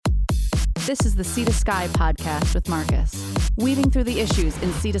This is the Sea to Sky podcast with Marcus, weaving through the issues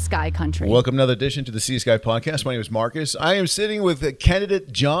in Sea to Sky country. Welcome to another edition to the Sea to Sky podcast. My name is Marcus. I am sitting with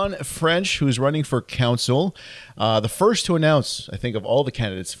candidate John French, who is running for council. The first to announce, I think, of all the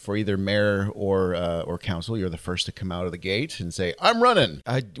candidates for either mayor or council. You're the first to come out of the gate and say, I'm running.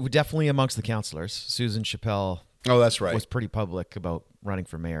 Definitely amongst the councilors. Susan Chappelle that's right. was pretty public about running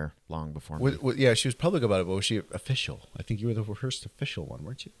for mayor long before me. Yeah, she was public about it, but was she official? I think you were the first official one,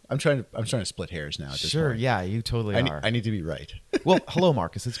 weren't you? I'm trying to split hairs now. At this Sure, point. yeah, you totally are. I need to be right. Well, hello,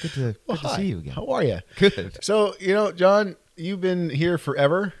 Marcus. It's good to Hi. see you again. How are you? Good. So, John, you've been here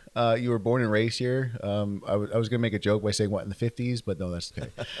forever. You were born and raised here. I was going to make a joke by saying what in the 50s, but no, that's okay.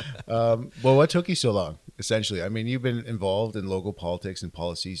 Well, what took you so long, essentially? I mean, you've been involved in local politics and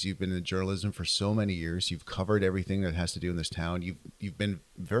policies. You've been in journalism for so many years. You've covered everything that has to do in this town. You've been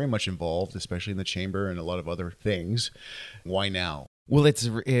very much involved, especially in the chamber and a lot of other things. Why now? Well,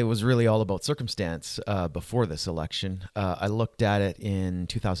 it was really all about circumstance before this election. I looked at it in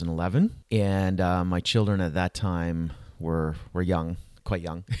 2011, and my children at that time were young. Quite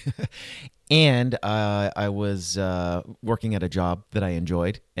young. And I was working at a job that I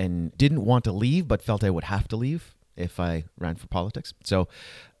enjoyed and didn't want to leave, but felt I would have to leave if I ran for politics. So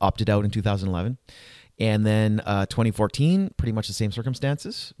opted out in 2011. And then 2014, pretty much the same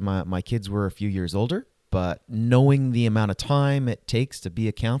circumstances. My kids were a few years older, but knowing the amount of time it takes to be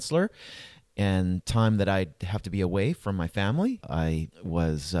a counselor and time that I'd have to be away from my family, I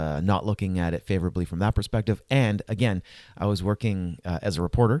was not looking at it favorably from that perspective. And again, I was working as a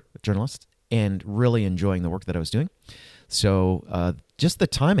reporter, a journalist, and really enjoying the work that I was doing. So just the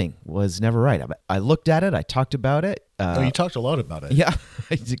timing was never right. I looked at it. I talked about it. You talked a lot about it. Yeah,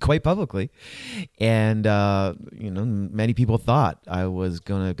 I did quite publicly. And, many people thought I was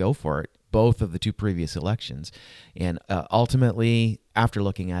going to go for it, both of the two previous elections. And ultimately, after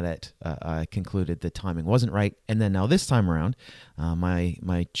looking at it, I concluded the timing wasn't right. And then now this time around,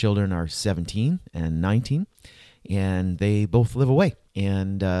 my children are 17 and 19, and they both live away.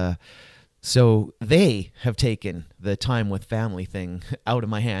 And so they have taken the time with family thing out of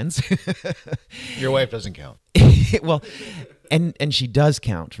my hands. Your wife doesn't count. Well, and she does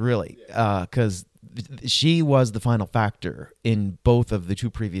count, really, because she was the final factor in both of the two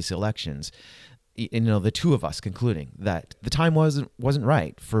previous elections. The two of us concluding that the time wasn't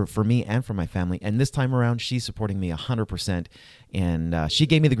right for me and for my family. And this time around, she's supporting me 100%. And she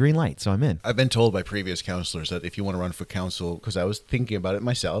gave me the green light, so I'm in. I've been told by previous counselors that if you want to run for council, because I was thinking about it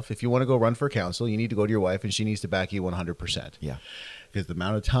myself, if you want to go run for council, you need to go to your wife and she needs to back you 100%. Yeah. Because the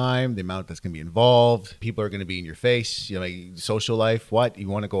amount of time, the amount that's going to be involved, people are going to be in your face, social life, you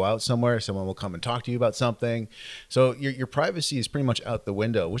want to go out somewhere, someone will come and talk to you about something. So your privacy is pretty much out the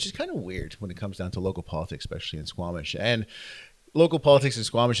window, which is kind of weird when it cocomes down to local politics, especially in Squamish. And local politics in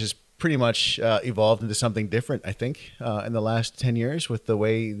Squamish has pretty much evolved into something different, I think, in the last 10 years with the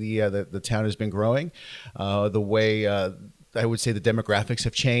way the town has been growing, the way I would say the demographics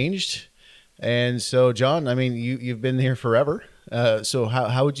have changed. And so, John, I mean, you've been here forever. So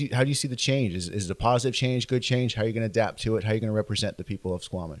how do you see the change? Is it a positive change, good change? How are you going to adapt to it? How are you going to represent the people of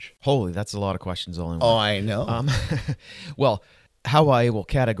Squamish? Holy, that's a lot of questions all in one. Oh, I know. Well, how I will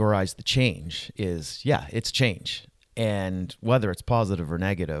categorize the change is, it's change. And whether it's positive or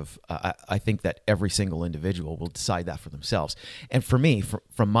negative, I think that every single individual will decide that for themselves. And for me,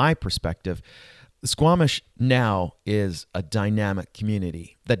 from my perspective, Squamish now is a dynamic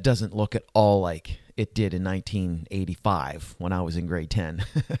community that doesn't look at all like it did in 1985 when I was in grade 10.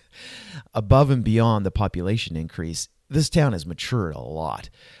 Above and beyond the population increase, this town has matured a lot.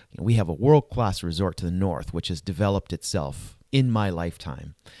 We have a world-class resort to the north, which has developed itself in my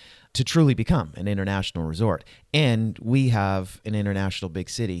lifetime to truly become an international resort. And we have an international big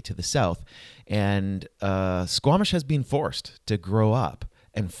city to the south. And Squamish has been forced to grow up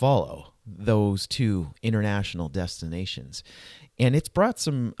and follow those two international destinations. And it's brought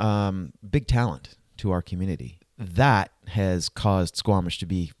some big talent to our community. That has caused Squamish to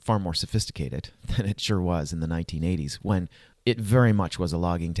be far more sophisticated than it sure was in the 1980s, when it very much was a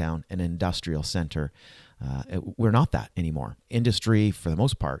logging town, an industrial center. We're not that anymore. Industry, for the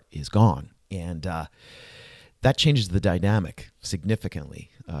most part, is gone. And that changes the dynamic significantly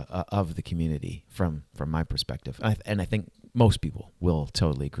of the community from my perspective. And I think most people will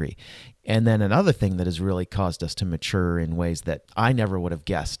totally agree. And then another thing that has really caused us to mature in ways that I never would have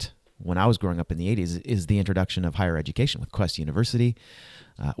guessed when I was growing up in the 80s is the introduction of higher education with Quest University.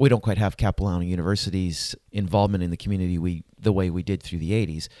 We don't quite have Capilano University's involvement in the community the way we did through the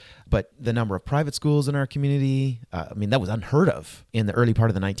 80s, but the number of private schools in our community, that was unheard of in the early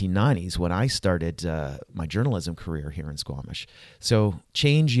part of the 1990s when I started my journalism career here in Squamish. So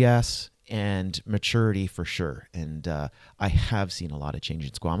change, yes, and maturity for sure. And I have seen a lot of change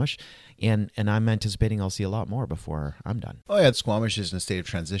in Squamish, and I'm anticipating I'll see a lot more before I'm done. Oh yeah, Squamish is in a state of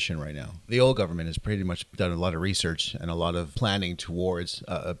transition right now. The old government has pretty much done a lot of research and a lot of planning towards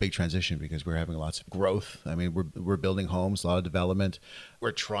a big transition because we're having lots of growth. I mean, we're building homes, a lot of development.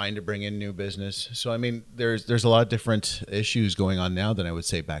 We're trying to bring in new business. So I mean, there's a lot of different issues going on now than I would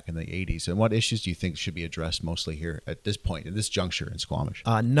say back in the 80s. And what issues do you think should be addressed mostly here at this point, at this juncture in Squamish?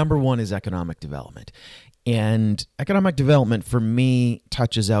 Number one is economic development. And economic development for me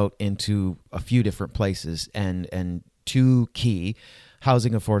touches out into a few different places and two key: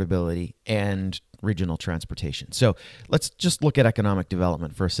 housing affordability and regional transportation. So let's just look at economic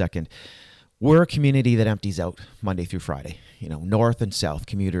development for a second. We're a community that empties out Monday through Friday. You know, north and south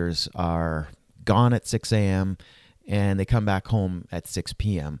commuters are gone at 6 a.m. and they come back home at 6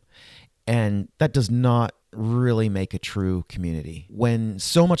 p.m. And that does not really make a true community. When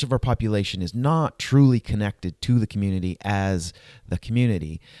so much of our population is not truly connected to the community as the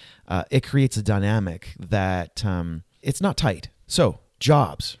community, it creates a dynamic that it's not tight. So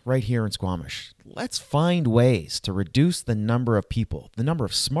jobs right here in Squamish. Let's find ways to reduce the number of people, the number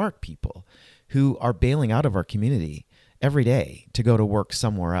of smart people who are bailing out of our community every day to go to work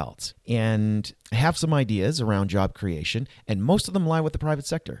somewhere else. And I have some ideas around job creation, and most of them lie with the private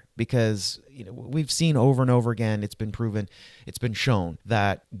sector because we've seen over and over again, it's been proven, it's been shown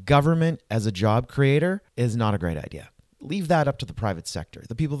that government as a job creator is not a great idea. Leave that up to the private sector,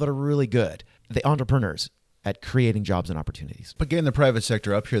 the people that are really good, the entrepreneurs at creating jobs and opportunities. But getting the private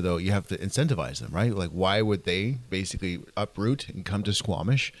sector up here, though, you have to incentivize them, right? Like, why would they basically uproot and come to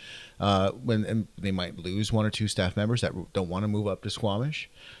Squamish when they might lose one or two staff members that don't want to move up to Squamish?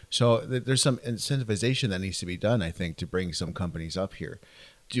 So there's some incentivization that needs to be done, I think, to bring some companies up here.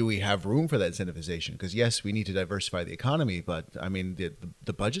 Do we have room for that incentivization? Because yes, we need to diversify the economy, but I mean,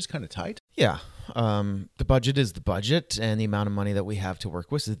 the budget's kind of tight. Yeah. The budget is the budget, and the amount of money that we have to work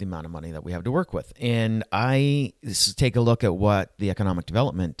with is the amount of money that we have to work with. And I take a look at what the Economic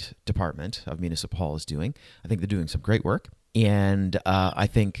Development Department of Municipal Hall is doing. I think they're doing some great work, and I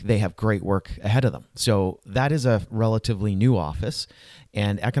think they have great work ahead of them. So that is a relatively new office,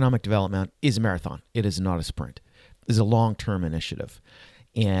 and economic development is a marathon. It is not a sprint. It is a long-term initiative.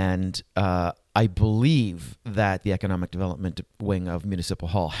 And I believe that the economic development wing of Municipal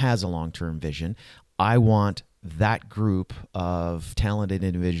Hall has a long-term vision. I want that group of talented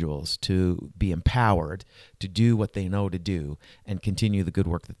individuals to be empowered to do what they know to do and continue the good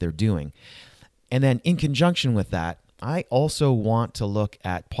work that they're doing. And then in conjunction with that, I also want to look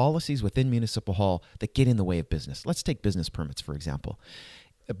at policies within Municipal Hall that get in the way of business. Let's take business permits, for example.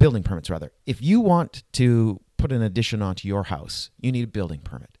 Building permits, rather. If you want to put an addition onto your house, you need a building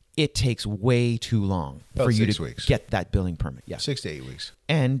permit. It takes way too long for you to get that building permit. Yeah. 6 to 8 weeks.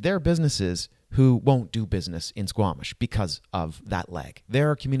 And there are businesses who won't do business in Squamish because of that lag.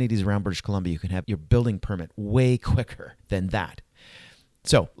 There are communities around British Columbia you can have your building permit way quicker than that.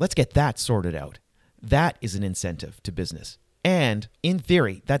 So let's get that sorted out. That is an incentive to business. And in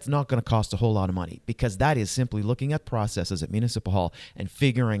theory, that's not going to cost a whole lot of money because that is simply looking at processes at Municipal Hall and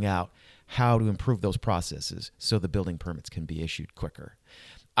figuring out how to improve those processes so the building permits can be issued quicker.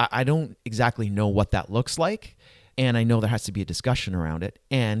 I don't exactly know what that looks like, and I know there has to be a discussion around it,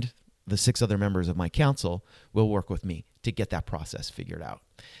 and the 6 other members of my council will work with me to get that process figured out.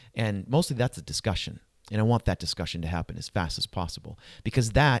 And mostly that's a discussion, and I want that discussion to happen as fast as possible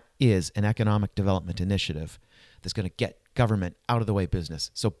because that is an economic development initiative that's going to get government out of the way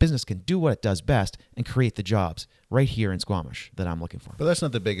business so business can do what it does best and create the jobs right here in Squamish that I'm looking for. But that's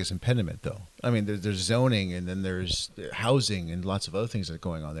not the biggest impediment, though. I mean, there's zoning, and then there's housing and lots of other things that are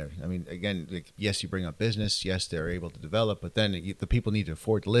going on there. I mean, again, yes, you bring up business. Yes, they're able to develop, but then the people need to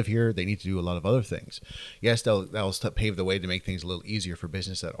afford to live here. They need to do a lot of other things. Yes, that'll pave the way to make things a little easier for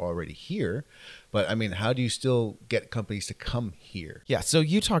business that are already here. But I mean, how do you still get companies to come here? Yeah, so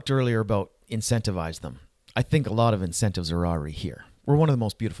you talked earlier about incentivize them. I think a lot of incentives are already here. We're one of the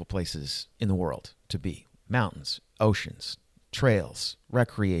most beautiful places in the world to be. Mountains, oceans, trails,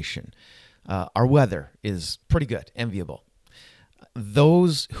 recreation. Our weather is pretty good, enviable.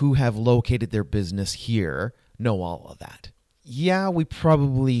 Those who have located their business here know all of that. Yeah, we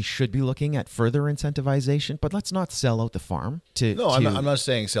probably should be looking at further incentivization, but let's not sell out the farm. I'm not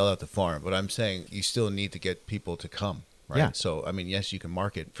saying sell out the farm, but I'm saying you still need to get people to come. Right. Yeah. So, I mean, yes, you can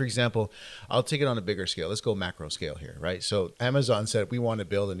market. For example, I'll take it on a bigger scale. Let's go macro scale here, right? So Amazon said, we want to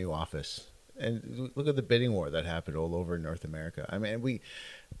build a new office. And look at the bidding war that happened all over North America. I mean,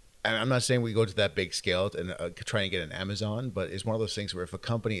 I'm not saying we go to that big scale and try and get an Amazon, but it's one of those things where if a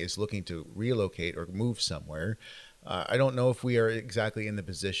company is looking to relocate or move somewhere, I don't know if we are exactly in the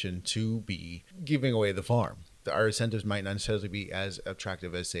position to be giving away the farm. Our incentives might not necessarily be as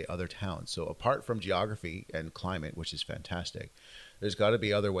attractive as, say, other towns. So apart from geography and climate, which is fantastic, there's got to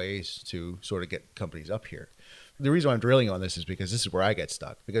be other ways to sort of get companies up here. The reason why I'm drilling on this is because this is where I get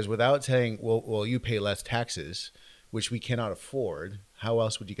stuck. Because without saying, well, you pay less taxes, which we cannot afford, how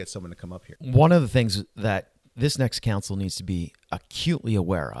else would you get someone to come up here? One of the things that this next council needs to be acutely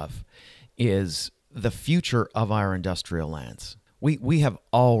aware of is the future of our industrial lands. We have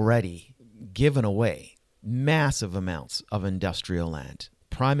already given away massive amounts of industrial land.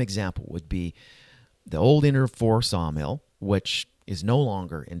 Prime example would be the old Inter 4 sawmill, which is no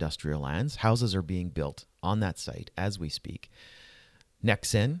longer industrial lands. Houses are being built on that site as we speak.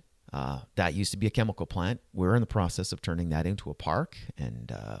 Nexen, that used to be a chemical plant. We're in the process of turning that into a park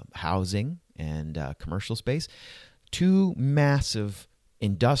and housing and commercial space. Two massive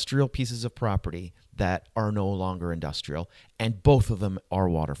industrial pieces of property that are no longer industrial, and both of them are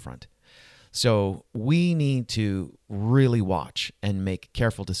waterfront. So we need to really watch and make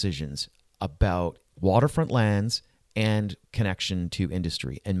careful decisions about waterfront lands and connection to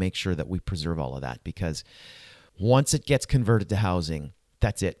industry and make sure that we preserve all of that, because once it gets converted to housing,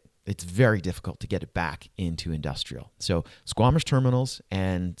 that's it. It's very difficult to get it back into industrial. So Squamish Terminals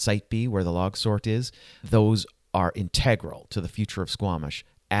and Site B, where the log sort is, those are integral to the future of Squamish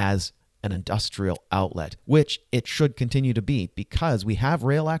as an industrial outlet, which it should continue to be, because we have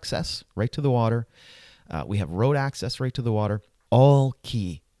rail access right to the water. We have road access right to the water, all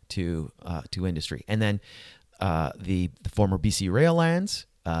key to industry. And then the former BC Rail lands,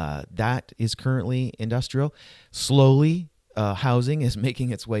 that is currently industrial. Slowly, housing is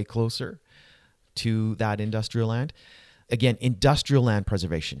making its way closer to that industrial land. Again, industrial land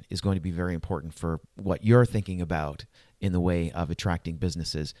preservation is going to be very important for what you're thinking about in the way of attracting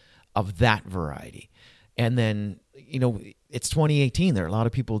businesses of that variety. And then, it's 2018. There are a lot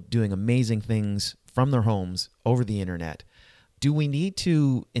of people doing amazing things from their homes over the internet. Do we need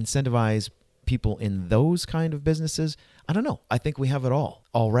to incentivize people in those kind of businesses? I don't know. I think we have it all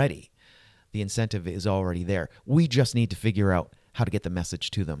already. The incentive is already there. We just need to figure out how to get the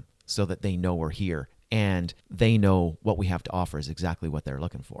message to them so that they know we're here and they know what we have to offer is exactly what they're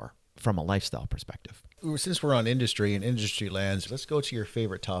looking for from a lifestyle perspective. Since we're on industry and industry lands, let's go to your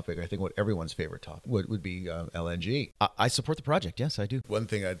favorite topic. I think what everyone's favorite topic would be LNG. I support the project. Yes, I do. One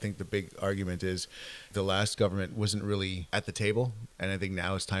thing I think the big argument is the last government wasn't really at the table, and I think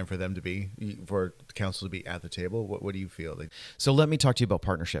now it's time for them to be, for the council to be at the table. What do you feel? So let me talk to you about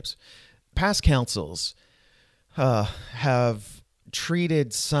partnerships. Past councils have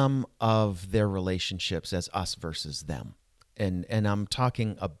treated some of their relationships as us versus them. And I'm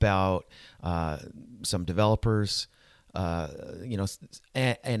talking about some developers,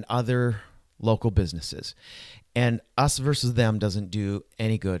 and other local businesses. And us versus them doesn't do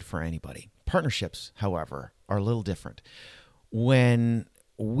any good for anybody. Partnerships, however, are a little different. When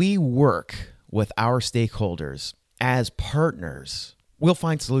we work with our stakeholders as partners, we'll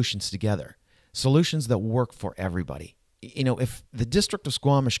find solutions together, solutions that work for everybody. If the District of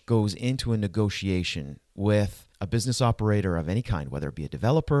Squamish goes into a negotiation with a business operator of any kind, whether it be a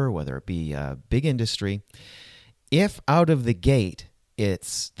developer, whether it be a big industry, if out of the gate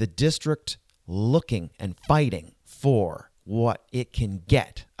it's the district looking and fighting for what it can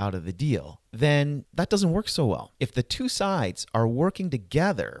get out of the deal, then that doesn't work so well. If the two sides are working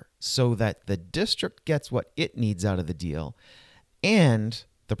together so that the district gets what it needs out of the deal and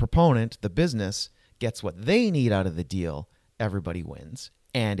the proponent, the business, gets what they need out of the deal, everybody wins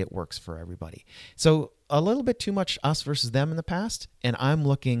and it works for everybody. So a little bit too much us versus them in the past, and I'm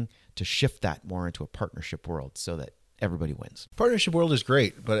looking to shift that more into a partnership world so that everybody wins. Partnership world is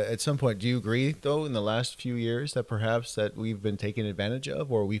great, but at some point, do you agree, though, in the last few years that perhaps that we've been taken advantage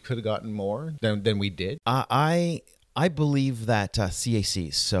of, or we could have gotten more than we did? I believe that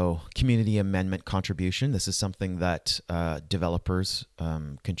CACs, so Community Amendment Contribution, this is something that developers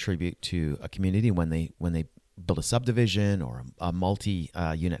contribute to a community when they build a subdivision or a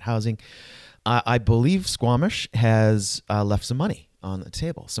multi-unit housing. I believe Squamish has left some money on the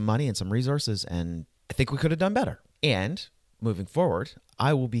table, some money and some resources, and I think we could have done better. And moving forward,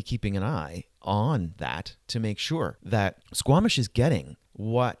 I will be keeping an eye on that to make sure that Squamish is getting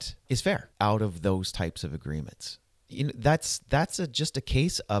what is fair out of those types of agreements. That's just a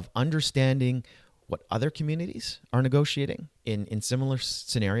case of understanding what other communities are negotiating in similar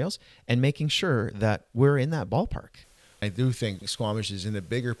scenarios and making sure that we're in that ballpark. I do think Squamish is in a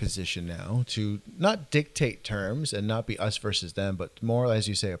bigger position now to not dictate terms and not be us versus them, but more, as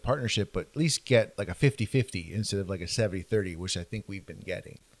you say, a partnership, but at least get like a 50-50 instead of like a 70-30, which I think we've been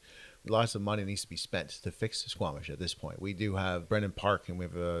getting. lots of money needs to be spent to fix Squamish at this point. We do have Brennan Park, and we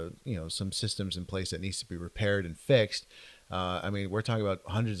have some systems in place that needs to be repaired and fixed. We're talking about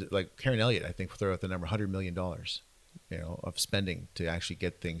hundreds, like Karen Elliott, I think, will throw out the number $100 million, of spending to actually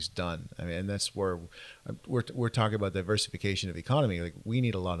get things done. And that's where we're talking about diversification of the economy. Like, we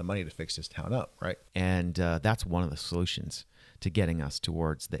need a lot of money to fix this town up, right? And that's one of the solutions to getting us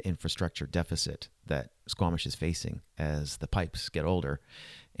towards the infrastructure deficit that Squamish is facing as the pipes get older,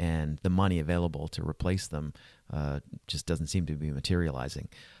 and the money available to replace them just doesn't seem to be materializing.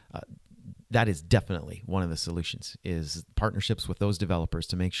 That is definitely one of the solutions, is partnerships with those developers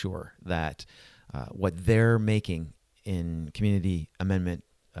to make sure that what they're making in community amendment.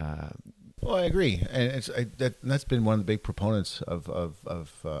 Well, I agree, and that's been one of the big proponents of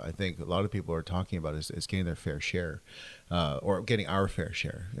I think a lot of people are talking about is getting their fair share, or getting our fair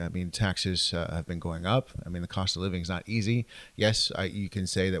share. I mean, taxes have been going up. I mean, the cost of living is not easy. Yes, you can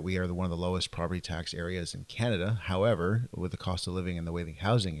say that we are one of the lowest property tax areas in Canada. However, with the cost of living and the way the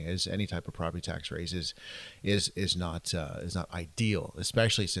housing is, any type of property tax raise is not ideal,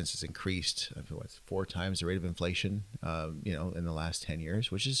 especially since it's increased 4 times the rate of inflation, in the last 10 years,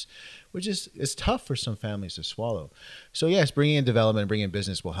 which is it's tough for some families to swallow. So yes, bringing in development, bringing in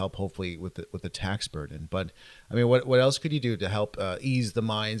business will help, hopefully, with the tax burden. But I mean, what else could you do to help ease the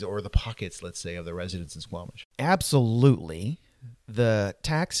minds or the pockets, let's say, of the residents in Squamish? Absolutely. The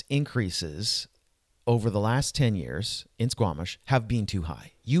tax increases over the last 10 years in Squamish have been too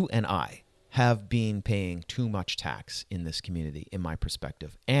high. You and I have been paying too much tax in this community, in my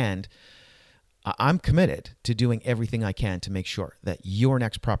perspective. And I'm committed to doing everything I can to make sure that your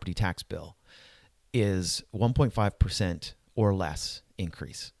next property tax bill is 1.5% or less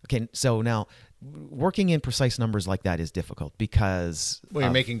increase. Okay, so now working in precise numbers like that is difficult because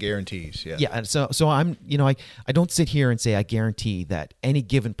you're making guarantees. Yeah. Yeah, and so I'm, I don't sit here and say I guarantee that any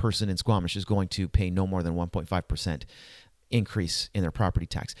given person in Squamish is going to pay no more than 1.5% increase in their property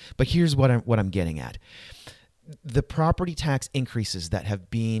tax. But here's what I'm getting at. The property tax increases that have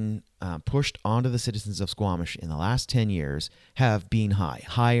been pushed onto the citizens of Squamish in the last 10 years have been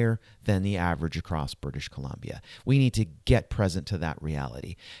higher than the average across British Columbia. We need to get present to that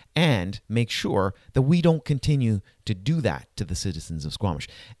reality and make sure that we don't continue to do that to the citizens of Squamish.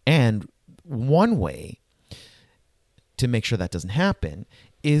 And one way to make sure that doesn't happen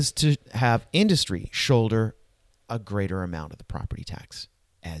is to have industry shoulder a greater amount of the property tax.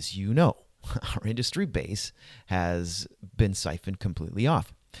 As you know, our industry base has been siphoned completely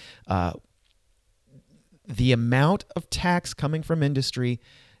off. The amount of tax coming from industry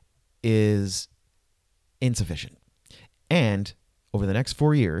is insufficient. And over the next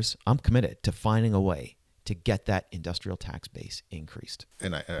 4 years, I'm committed to finding a way to get that industrial tax base increased.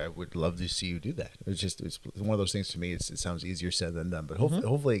 And I would love to see you do that. It's one of those things to me. It sounds easier said than done, but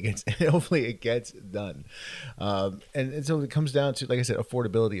hopefully it gets done. And so it comes down to, like I said,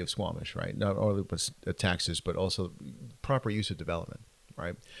 affordability of Squamish, right? Not only taxes, but also proper use of development,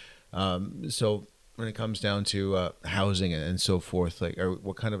 right? So when it comes down to housing and so forth,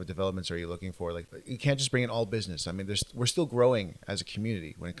 what kind of developments are you looking for? Like, you can't just bring in all business. I mean, we're still growing as a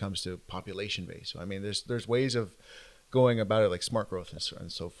community when it comes to population base. So, I mean, there's ways of going about it, like smart growth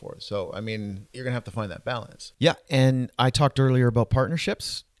and so forth. So, I mean, you're gonna have to find that balance. Yeah, and I talked earlier about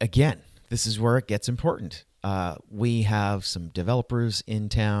partnerships. Again, this is where it gets important. We have some developers in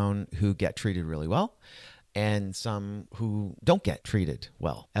town who get treated really well, and some who don't get treated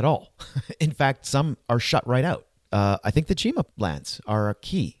well at all. In fact, some are shut right out. I think the Chima lands are a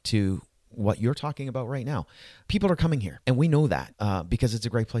key to what you're talking about right now. People are coming here, and we know that because it's a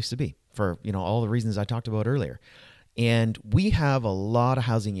great place to be for all the reasons I talked about earlier. And we have a lot of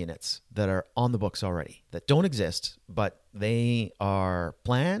housing units that are on the books already that don't exist, but they are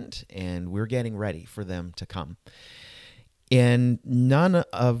planned, and we're getting ready for them to come. And none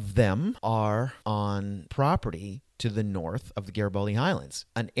of them are on property to the north of the Garibaldi Highlands,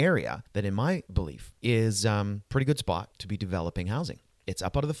 an area that, in my belief, is a pretty good spot to be developing housing. It's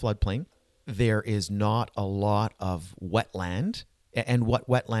up out of the floodplain. There is not a lot of wetland, and what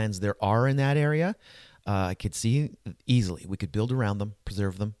wetlands there are in that area, I could see easily. We could build around them,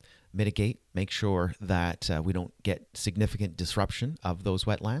 preserve them, mitigate, make sure that we don't get significant disruption of those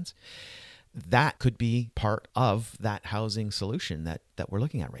wetlands. That could be part of that housing solution that we're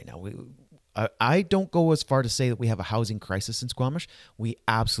looking at right now. I don't go as far to say that we have a housing crisis in Squamish. We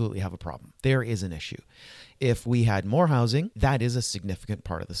absolutely have a problem. There is an issue. If we had more housing, that is a significant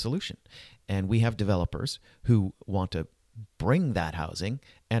part of the solution. And we have developers who want to bring that housing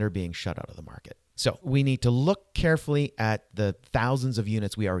and are being shut out of the market. So we need to look carefully at the thousands of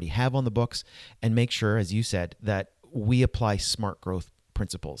units we already have on the books and make sure, as you said, that we apply smart growth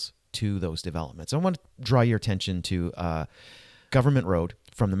principles to those developments. I want to draw your attention to Government Road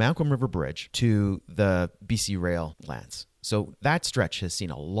from the Malcolm River Bridge to the BC Rail lands. So that stretch has seen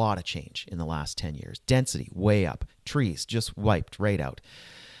a lot of change in the last 10 years. Density way up, trees just wiped right out.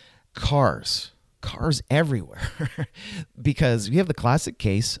 Cars everywhere because we have the classic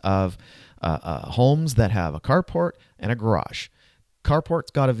case of homes that have a carport and a garage.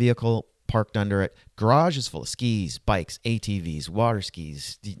 Carport's got a vehicle parked under it. Garage is full of skis, bikes, ATVs, water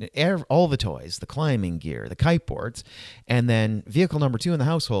skis, all the toys, the climbing gear, the kiteboards. And then vehicle number 2 in the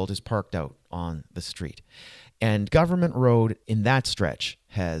household is parked out on the street. And Government Road in that stretch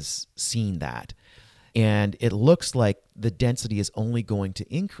has seen that. And it looks like the density is only going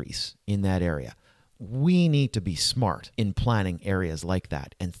to increase in that area. We need to be smart in planning areas like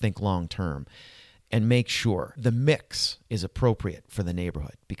that and think long term and make sure the mix is appropriate for the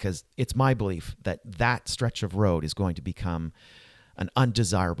neighborhood, because it's my belief that that stretch of road is going to become an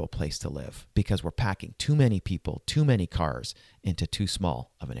undesirable place to live because we're packing too many people, too many cars into too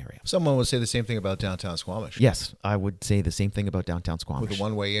small of an area. Someone would say the same thing about downtown Squamish. Yes, I would say the same thing about downtown Squamish. With the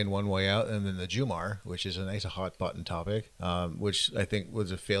one way in, one way out, and then the Jumar, which is a nice hot button topic, which I think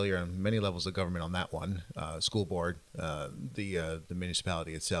was a failure on many levels of government on that one. School board, the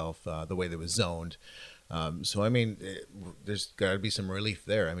municipality itself, the way that it was zoned. So, I mean, there's got to be some relief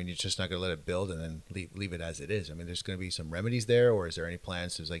there. I mean, you're just not going to let it build and then leave it as it is. I mean, there's going to be some remedies there, or is there any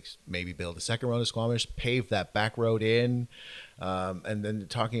plans to like maybe build a second road of Squamish, pave that back road in, and then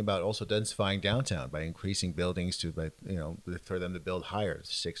talking about also densifying downtown by increasing buildings for them to build higher,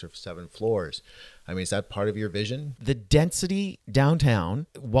 6 or 7 floors. I mean, is that part of your vision? The density downtown,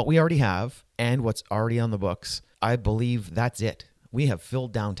 what we already have and what's already on the books, I believe that's it. We have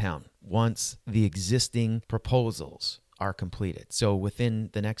filled downtown once the existing proposals are completed. So within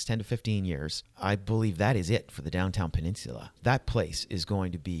the next 10 to 15 years, I believe that is it for the downtown peninsula. That place is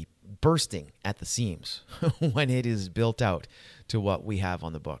going to be bursting at the seams when it is built out to what we have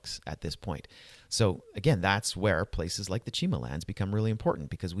on the books at this point. So again, that's where places like the Chima lands become really important,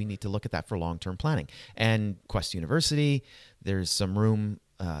 because we need to look at that for long-term planning. And Quest University, there's some room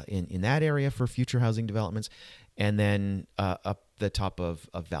in that area for future housing developments. And then up the top of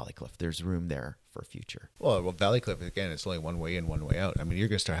Valleycliff, there's room there for future. Well, Valleycliff, again, it's only one way in, one way out. I mean, you're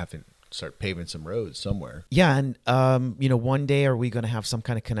going to start paving some roads somewhere. Yeah, and one day are we going to have some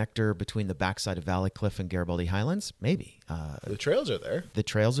kind of connector between the backside of Valleycliff and Garibaldi Highlands? Maybe. The trails are there. The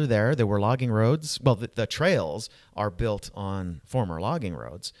trails are there. There were logging roads. Well, the trails are built on former logging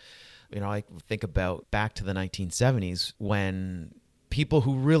roads. I think about back to the 1970s when people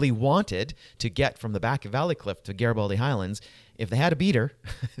who really wanted to get from the back of Valleycliff to Garibaldi Highlands, if they had a beater,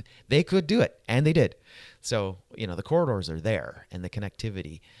 they could do it, and they did. So, the corridors are there, and the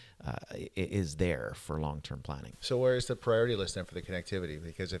connectivity is there for long-term planning. So where is the priority list then for the connectivity?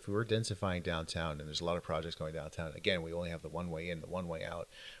 Because if we were densifying downtown, and there's a lot of projects going downtown, again, we only have the one way in, the one way out.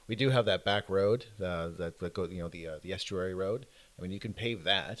 We do have that back road, the estuary road. I mean, you can pave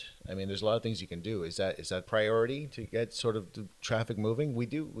that. I mean, there's a lot of things you can do. Is that priority to get sort of the traffic moving? We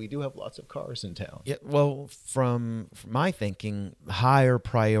do have lots of cars in town. Yeah. Well, from my thinking, higher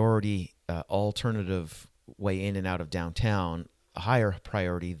priority alternative way in and out of downtown, a higher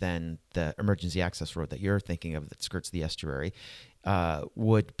priority than the emergency access road that you're thinking of that skirts the estuary,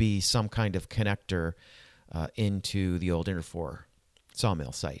 would be some kind of connector into the old Interfor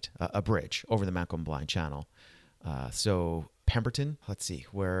sawmill site, a bridge over the Malcolm Blind Channel. So Pemberton, let's see,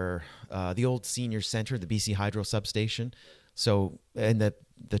 where the old senior center, the BC Hydro substation. So, and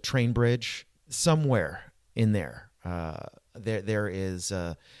the train bridge, somewhere in there, there is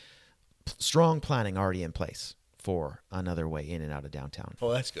strong planning already in place for another way in and out of downtown. Well,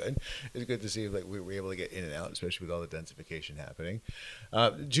 that's good. It's good to see we were able to get in and out, especially with all the densification happening.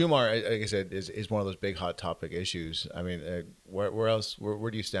 Jumar, like I said, is one of those big hot topic issues. I mean, where else? Where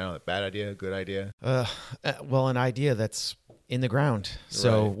do you stand on it? Bad idea? Good idea? Well, an idea that's in the ground.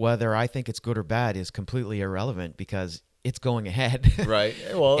 So Right. whether I think it's good or bad is completely irrelevant because it's going ahead. Right.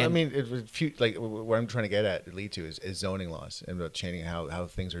 Well, I And- mean, what I'm trying to get at, lead to is zoning laws and about changing how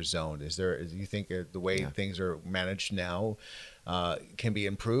things are zoned. Do you think the way things are managed now can be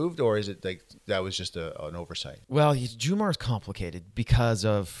improved, or is it like that was just an oversight? Well, Jumar is complicated because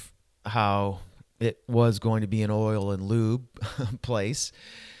of how it was going to be an oil and lube place,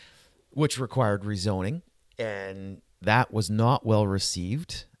 which required rezoning, and that was not well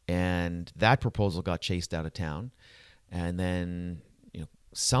received, and that proposal got chased out of town. And then,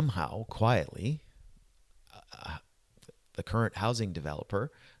 somehow, quietly, the current housing developer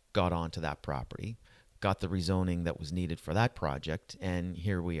got onto that property, got the rezoning that was needed for that project, and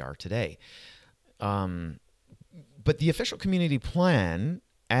here we are today. But the official community plan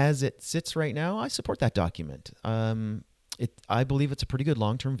as it sits right now, I support that document. I believe it's a pretty good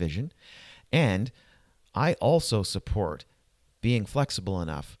long-term vision. And I also support being flexible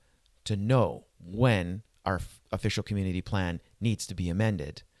enough to know when our official community plan needs to be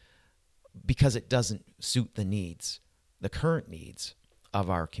amended because it doesn't suit the current needs of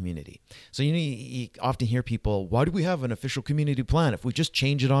our community. So you often hear people, why do we have an official community plan if we just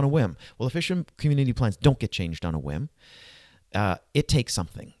change it on a whim? Well, official community plans don't get changed on a whim. It takes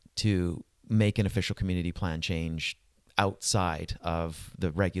something to make an official community plan change outside of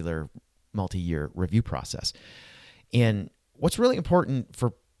the regular multi-year review process. And what's really important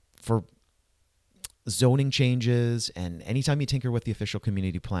for zoning changes and anytime you tinker with the official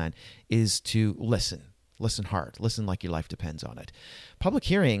community plan is to listen hard, listen like your life depends on it. Public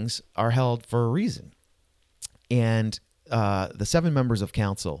hearings are held for a reason. And the 7 members of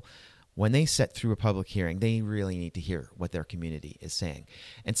council, when they sit through a public hearing, they really need to hear what their community is saying.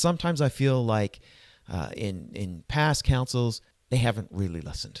 And sometimes I feel like in past councils, they haven't really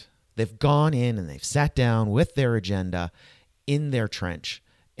listened. They've gone in and they've sat down with their agenda in their trench,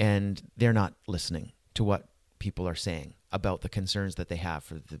 and they're not listening to what people are saying about the concerns that they have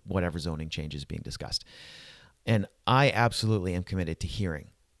for whatever zoning change is being discussed. And I absolutely am committed to hearing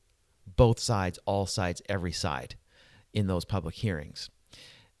both sides, all sides, every side in those public hearings.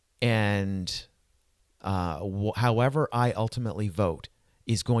 And however I ultimately vote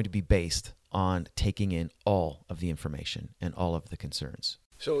is going to be based on taking in all of the information and all of the concerns.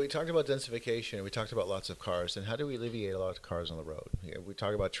 So we talked about densification, we talked about lots of cars, and how do we alleviate a lot of cars on the road? We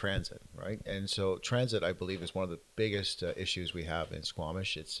talk about transit, right? And so transit, I believe, is one of the biggest issues we have in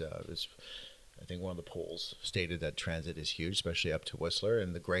Squamish. It's I think one of the polls stated that transit is huge, especially up to Whistler,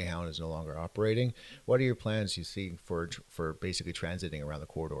 and the Greyhound is no longer operating. What are your plans you see for basically transiting around the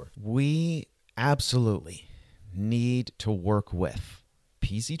corridor? We absolutely need to work with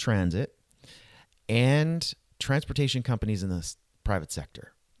PC Transit and transportation companies in the private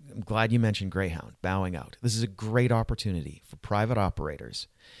sector. I'm glad you mentioned Greyhound bowing out. This is a great opportunity for private operators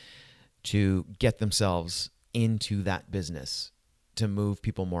to get themselves into that business to move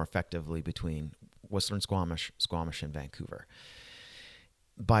people more effectively between Whistler and Squamish, Squamish and Vancouver.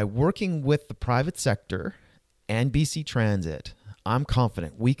 By working with the private sector and BC Transit, I'm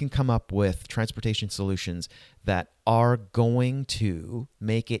confident we can come up with transportation solutions that are going to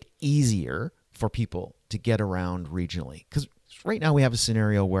make it easier for people to get around regionally. Because right now we have a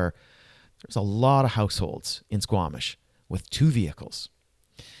scenario where there's a lot of households in Squamish with 2 vehicles.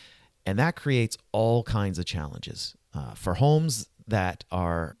 And that creates all kinds of challenges. For homes that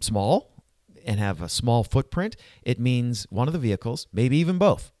are small and have a small footprint, it means one of the vehicles, maybe even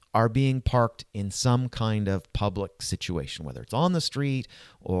both, are being parked in some kind of public situation, whether it's on the street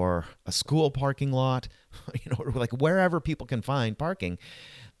or a school parking lot, like wherever people can find parking,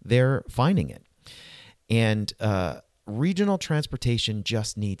 they're finding it. And regional transportation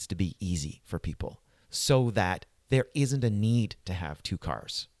just needs to be easy for people so that there isn't a need to have 2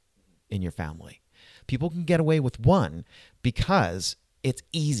 cars in your family. People can get away with 1 because it's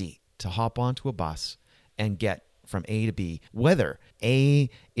easy to hop onto a bus and get from A to B, whether A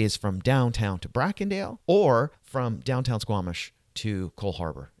is from downtown to Brackendale or from downtown Squamish to Cole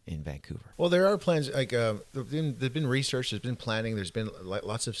Harbour in Vancouver. Well, there are plans, like there's been research, there's been planning, there's been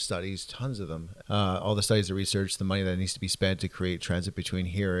lots of studies, tons of them. All the studies, the research, the money that needs to be spent to create transit between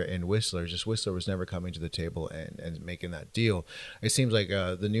here and Whistler. Just Whistler was never coming to the table and making that deal. It seems like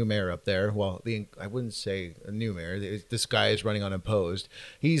the new mayor up there, I wouldn't say a new mayor, this guy is running unopposed.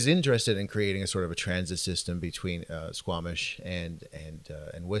 He's interested in creating a sort of a transit system between Squamish and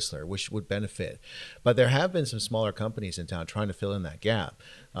Whistler, which would benefit. But there have been some smaller companies in town trying to fill in that gap.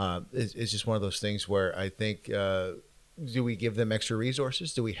 It's just one of those things where I think, do we give them extra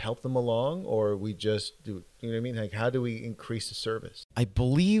resources? Do we help them along? Or we just do, you know what I mean? Like, how do we increase the service? I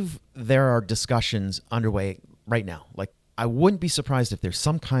believe there are discussions underway right now. Like, I wouldn't be surprised if there's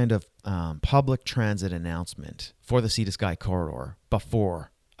some kind of public transit announcement for the Sea to Sky corridor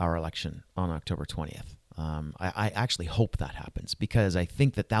before our election on October 20th. I actually hope that happens because I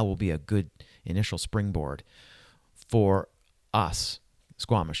think that will be a good initial springboard for us,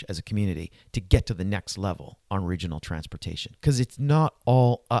 Squamish, as a community, to get to the next level on regional transportation. Because it's not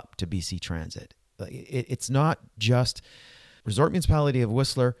all up to BC Transit. It's not just Resort Municipality of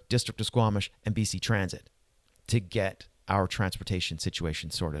Whistler, District of Squamish, and BC Transit to get our transportation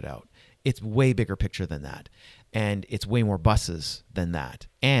situation sorted out. It's way bigger picture than that. And it's way more buses than that.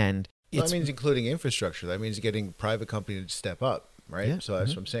 And that means including infrastructure. That means getting private company to step up, right? Yeah. So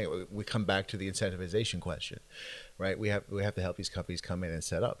that's what I'm saying. We come back to the incentivization question. Right, we have to help these companies come in and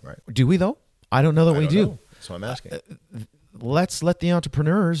set up. Right? Do we though? I don't know that we do. That's what I'm asking. let's let the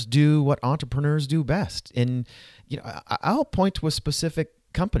entrepreneurs do what entrepreneurs do best. And, I'll point to a specific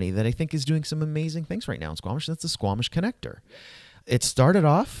company that I think is doing some amazing things right now in Squamish. That's the Squamish Connector. It started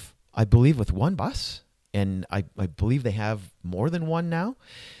off, I believe, with one bus, and I believe they have more than one now.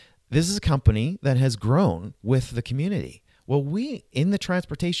 This is a company that has grown with the community. Well, we, in the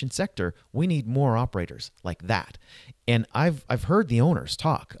transportation sector, we need more operators like that. And I've heard the owners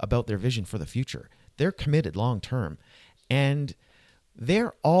talk about their vision for the future. They're committed long term, and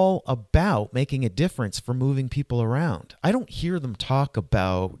they're all about making a difference for moving people around. I don't hear them talk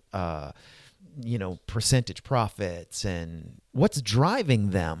about, percentage profits, and what's driving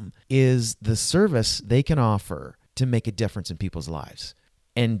them is the service they can offer to make a difference in people's lives.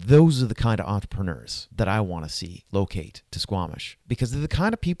 And those are the kind of entrepreneurs that I want to see locate to Squamish, because they're the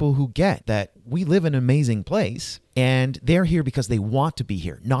kind of people who get that we live in an amazing place and they're here because they want to be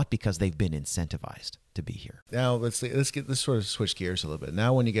here, not because they've been incentivized to be here. Now let's sort of switch gears a little bit.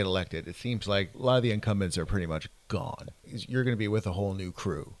 Now, when you get elected, it seems like a lot of the incumbents are pretty much gone. You're going to be with a whole new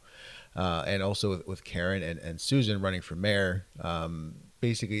crew, and also with Karen and Susan running for mayor.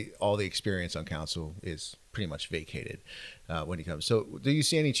 Basically, all the experience on council is pretty much vacated when he comes. So do you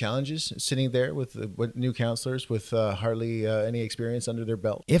see any challenges sitting there with new councilors with hardly any experience under their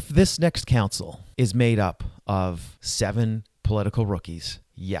belt? If this next council is made up of 7 political rookies,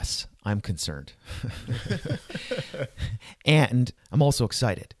 yes, I'm concerned. And I'm also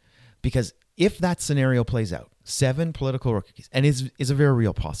excited, because if that scenario plays out, 7 political rookies, and is a very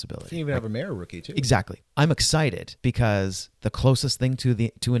real possibility. You even have a mayor rookie too. Exactly. I'm excited because the closest thing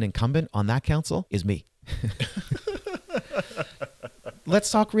to an incumbent on that council is me.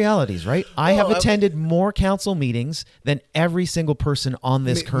 Let's talk realities, right? I have attended more council meetings than every single person on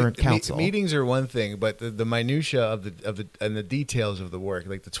this current council. Meetings are one thing, but the minutia of the details of the work,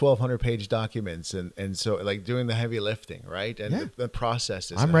 like the 1,200-page documents, and so like doing the heavy lifting, right? And the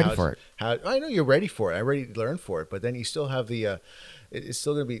processes. I'm ready for it. I know you're ready for it. I'm ready to learn for it, but then you still have the. It's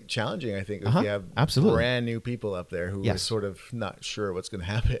still going to be challenging, I think, if you have brand new people up there who are sort of not sure what's going to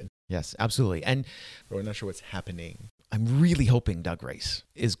happen. Yes, absolutely. And we're not sure what's happening. I'm really hoping Doug Race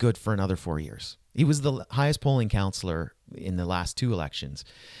is good for another 4 years. He was the highest polling councillor in the last 2 elections.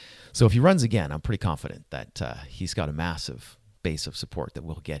 So if he runs again, I'm pretty confident that he's got a massive base of support that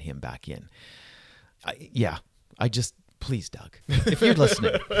will get him back in. Please, Doug, if you're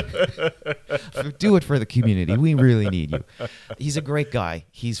listening, do it for the community. We really need you. He's a great guy.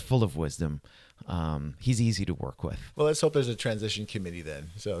 He's full of wisdom. He's easy to work with. Well, let's hope there's a transition committee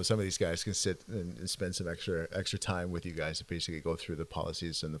then, so some of these guys can sit and spend some extra time with you guys to basically go through the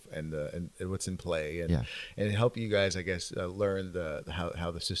policies and what's in play and help you guys, I guess, learn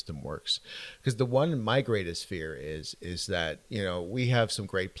how the system works. Because my greatest fear is that we have some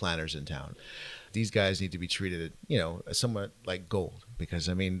great planners in town. These guys need to be treated, somewhat like gold, because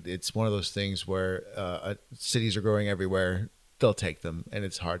it's one of those things where cities are growing everywhere. They'll take them, and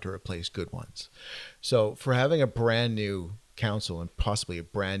it's hard to replace good ones. So for having a brand new council and possibly a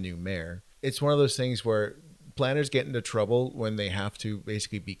brand new mayor, it's one of those things where planners get into trouble when they have to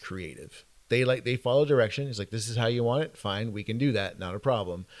basically be creative. They follow direction. It's like, this is how you want it. Fine, we can do that. Not a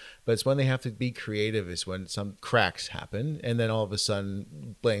problem. But it's when they have to be creative is when some cracks happen, and then all of a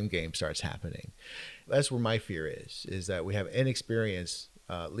sudden blame game starts happening. That's where my fear is that we have inexperienced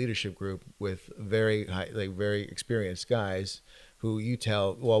leadership group with very experienced guys who you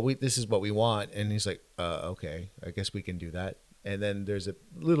tell, this is what we want, and he's like, okay, I guess we can do that. And then there's a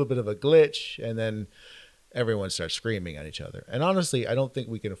little bit of a glitch, and then everyone starts screaming at each other. And honestly, I don't think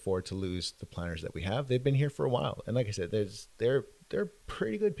we can afford to lose the planners that we have. They've been here for a while, and like I said, they're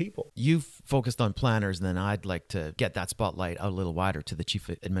pretty good people. You've focused on planners, and then I'd like to get that spotlight out a little wider to the chief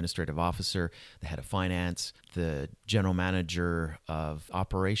administrative officer, the head of finance, the general manager of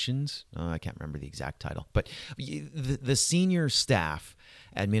operations. I can't remember the exact title, but the senior staff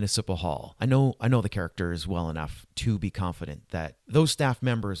at Municipal Hall. I know the characters well enough to be confident that those staff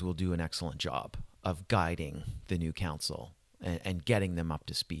members will do an excellent job of guiding the new council and getting them up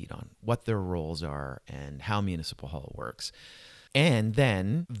to speed on what their roles are and how Municipal Hall works. And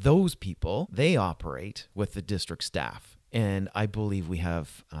then those people, they operate with the district staff. And I believe we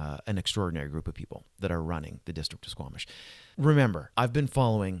have an extraordinary group of people that are running the District of Squamish. Remember, I've been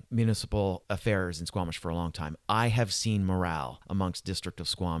following municipal affairs in Squamish for a long time. I have seen morale amongst District of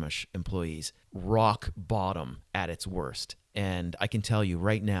Squamish employees rock bottom at its worst. And I can tell you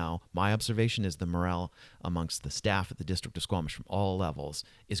right now, my observation is the morale amongst the staff at the District of Squamish from all levels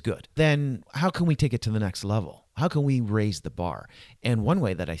is good. Then how can we take it to the next level? How can we raise the bar? And one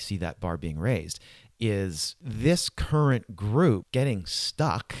way that I see that bar being raised is this current group getting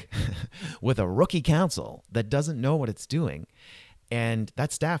stuck with a rookie council that doesn't know what it's doing. And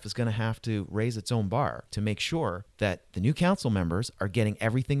that staff is going to have to raise its own bar to make sure that the new council members are getting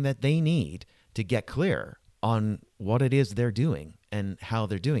everything that they need to get clear on what it is they're doing and how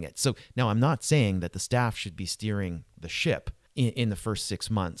they're doing it. So now I'm not saying that the staff should be steering the ship in the first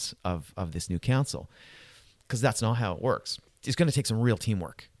 6 months of this new council, because that's not how it works. It's going to take some real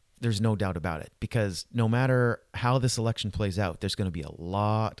teamwork. There's no doubt about it, because no matter how this election plays out, there's going to be a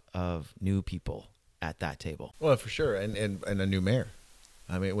lot of new people at that table. Well, for sure. And a new mayor.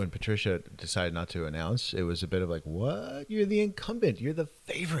 I mean, when Patricia decided not to announce, it was a bit of like, what? You're the incumbent. You're the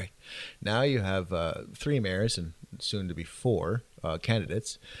favorite. Now you have 3 mayors and soon to be 4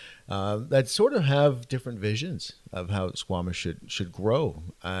 candidates that sort of have different visions of how Squamish should grow.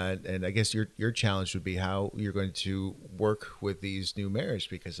 And I guess your challenge would be how you're going to work with these new mayors,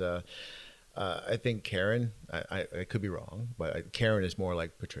 because I think Karen, I could be wrong, but Karen is more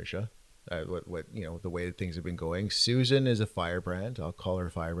like Patricia. What the way that things have been going. Susan is a firebrand. I'll call her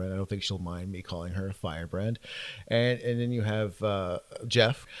a firebrand. I don't think she'll mind me calling her a firebrand. And then you have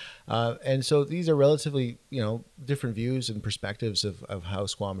Jeff. And so these are relatively, different views and perspectives of how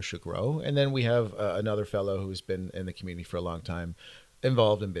Squamish should grow. And then we have another fellow who's been in the community for a long time,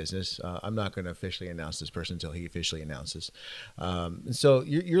 involved in business. I'm not going to officially announce this person until he officially announces. So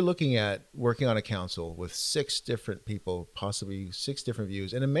you're looking at working on a council with 6 different people, possibly 6 different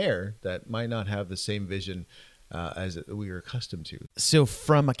views, and a mayor that might not have the same vision as we are accustomed to. So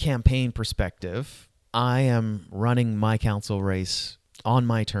from a campaign perspective, I am running my council race on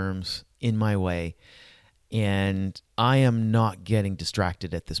my terms, in my way, and I am not getting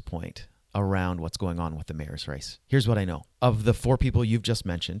distracted at this point around what's going on with the mayor's race. Here's what I know. Of the 4 people you've just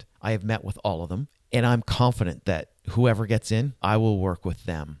mentioned, I have met with all of them, and I'm confident that whoever gets in, I will work with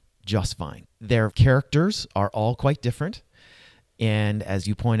them just fine. Their characters are all quite different, and as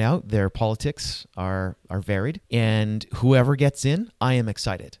you point out, their politics are varied, and whoever gets in, I am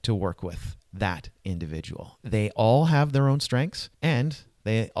excited to work with that individual. They all have their own strengths, and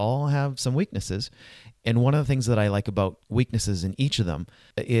they all have some weaknesses. And one of the things that I like about weaknesses in each of them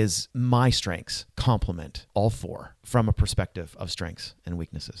is my strengths complement all 4 from a perspective of strengths and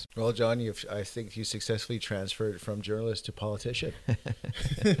weaknesses. Well, John, I think you successfully transferred from journalist to politician.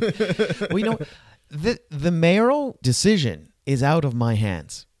 Well, the mayoral decision is out of my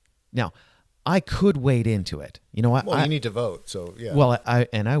hands. Now, I could wade into it. You need to vote, so yeah. Well,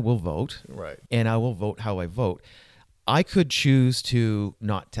 I will vote. Right. And I will vote how I vote. I could choose to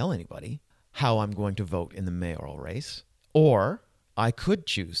not tell anybody how I'm going to vote in the mayoral race, or I could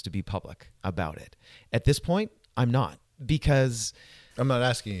choose to be public about it. At this point, I'm not, because I'm not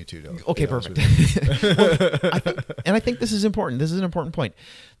asking you to, though. Okay, perfect. I think this is important. This is an important point.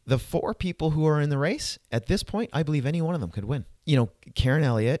 The 4 people who are in the race, at this point, I believe any one of them could win. Karen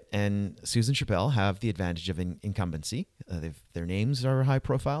Elliott and Susan Chappelle have the advantage of incumbency. Their names are high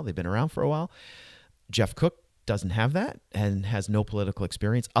profile. They've been around for a while. Jeff Cook doesn't have that and has no political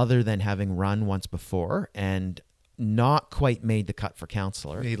experience other than having run once before and not quite made the cut for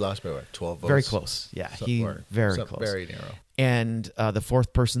councillor. He lost by 12 votes. Very close. Yeah, very close. Very narrow. And the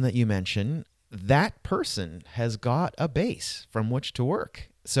 4th person that you mentioned, that person has got a base from which to work.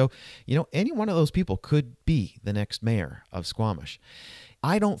 So, any one of those people could be the next mayor of Squamish.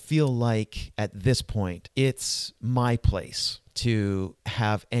 I don't feel like at this point it's my place to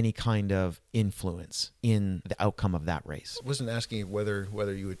have any kind of influence in the outcome of that race. I wasn't asking whether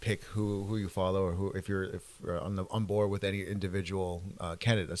you would pick who you follow, or if you're on board with any individual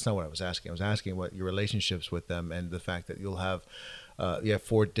candidate. That's not what I was asking. I was asking what your relationships with them and the fact that you'll have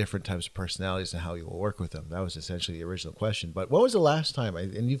 4 different types of personalities and how you will work with them. That was essentially the original question. But when was the last time,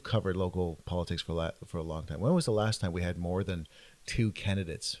 and you've covered local politics for a long time, when was the last time we had more than 2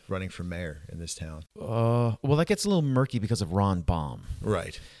 candidates running for mayor in this town? Well, that gets a little murky because of Ron Baum.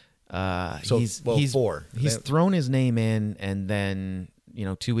 Right. He's 4. He's thrown his name in, and then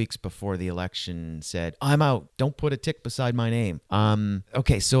 2 weeks before the election said, "I'm out. Don't put a tick beside my name."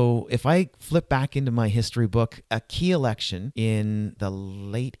 Okay, so if I flip back into my history book, a key election in the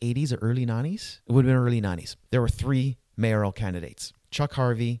late 80s or early 90s, it would have been early 90s. There were 3 mayoral candidates: Chuck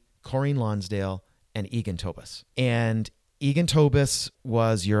Harvey, Corrine Lonsdale, and Egan Tobus. And Egan Tobus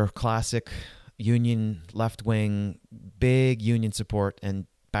was your classic union left-wing, big union support. And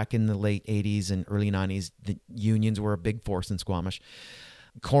back in the late 80s and early 90s, the unions were a big force in Squamish.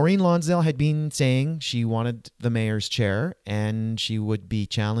 Corrine Lonsdale had been saying she wanted the mayor's chair and she would be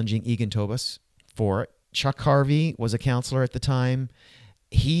challenging Egan Tobus for it. Chuck Harvey was a councillor at the time.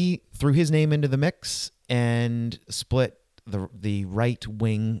 He threw his name into the mix and split the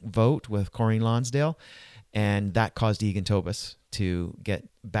right-wing vote with Corrine Lonsdale, and that caused Egan Tobus to get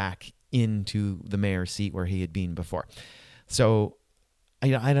back into the mayor's seat where he had been before. So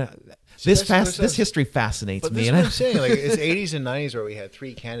I don't. This history fascinates but me. This And is what I'm saying. Like, it's 80s and 90s where we had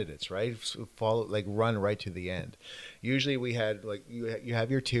 3 candidates, right? Run right to the end. Usually we had, like, you have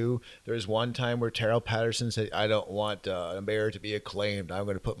your 2. There's one time where Terrell Patterson said, I don't want a mayor to be acclaimed. I'm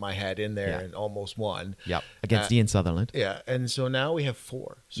going to put my hat in there, and almost won. Yep, against Ian Sutherland. Yeah, and so now we have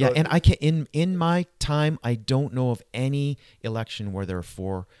 4. So yeah, and I can in my time, I don't know of any election where there are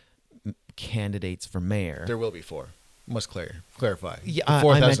 4 candidates for mayor. there will be 4. Must clarify. Yeah, The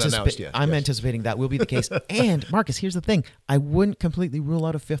 4th hasn't announced yet. I'm Yes. anticipating that will be the case. And Marcus, here's the thing: I wouldn't completely rule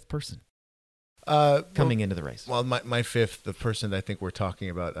out a 5th person coming into the race. Well, my 5th, the person that I think we're talking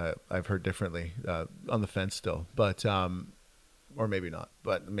about, I've heard differently, on the fence still, but or maybe not,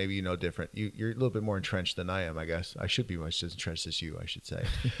 but maybe you know different. You're a little bit more entrenched than I am, I guess. I should be much as entrenched as you, I should say.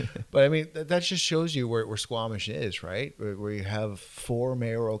 But I mean, that just shows you where Squamish is, right? Where you have 4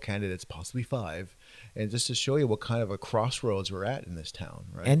 mayoral candidates, possibly 5. And just to show you what kind of a crossroads we're at in this town,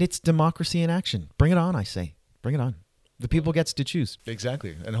 right? And it's democracy in action. Bring it on, I say. Bring it on. The people gets to choose.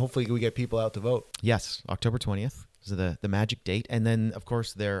 Exactly. And hopefully we get people out to vote. Yes, October 20th is the magic date. And then, of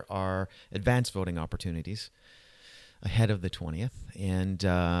course, there are advanced voting opportunities ahead of the 20th. And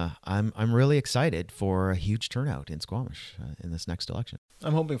I'm really excited for a huge turnout in Squamish in this next election.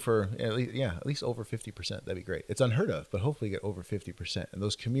 I'm hoping for at least over 50%. That'd be great. It's unheard of, but hopefully get over 50%. And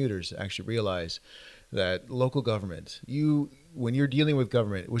those commuters actually realize that local government, when you're dealing with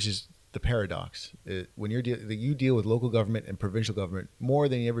government, which is the paradox, when you deal with local government and provincial government more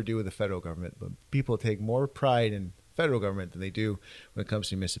than you ever do with the federal government, but people take more pride in federal government than they do when it comes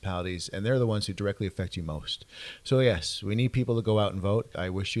to municipalities, and they're the ones who directly affect you most. So yes, we need people to go out and vote. I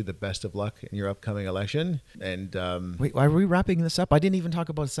wish you the best of luck in your upcoming election. And Wait, are we wrapping this up? I didn't even talk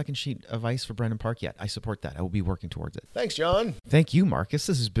about a second sheet of ice for Brendan Park yet. I support that. I will be working towards it. thanks, John. Thank you, Marcus.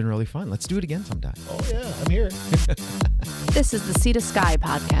 This has been really fun. Let's do it again sometime. Oh yeah, I'm here. This is the Sea to Sky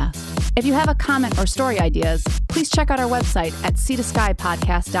podcast. If you have a comment or story ideas, please check out our website at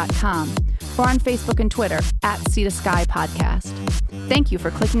seatoskypodcast.com or on Facebook and Twitter at Sea to Sky Podcast. Thank you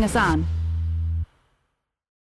for clicking us on.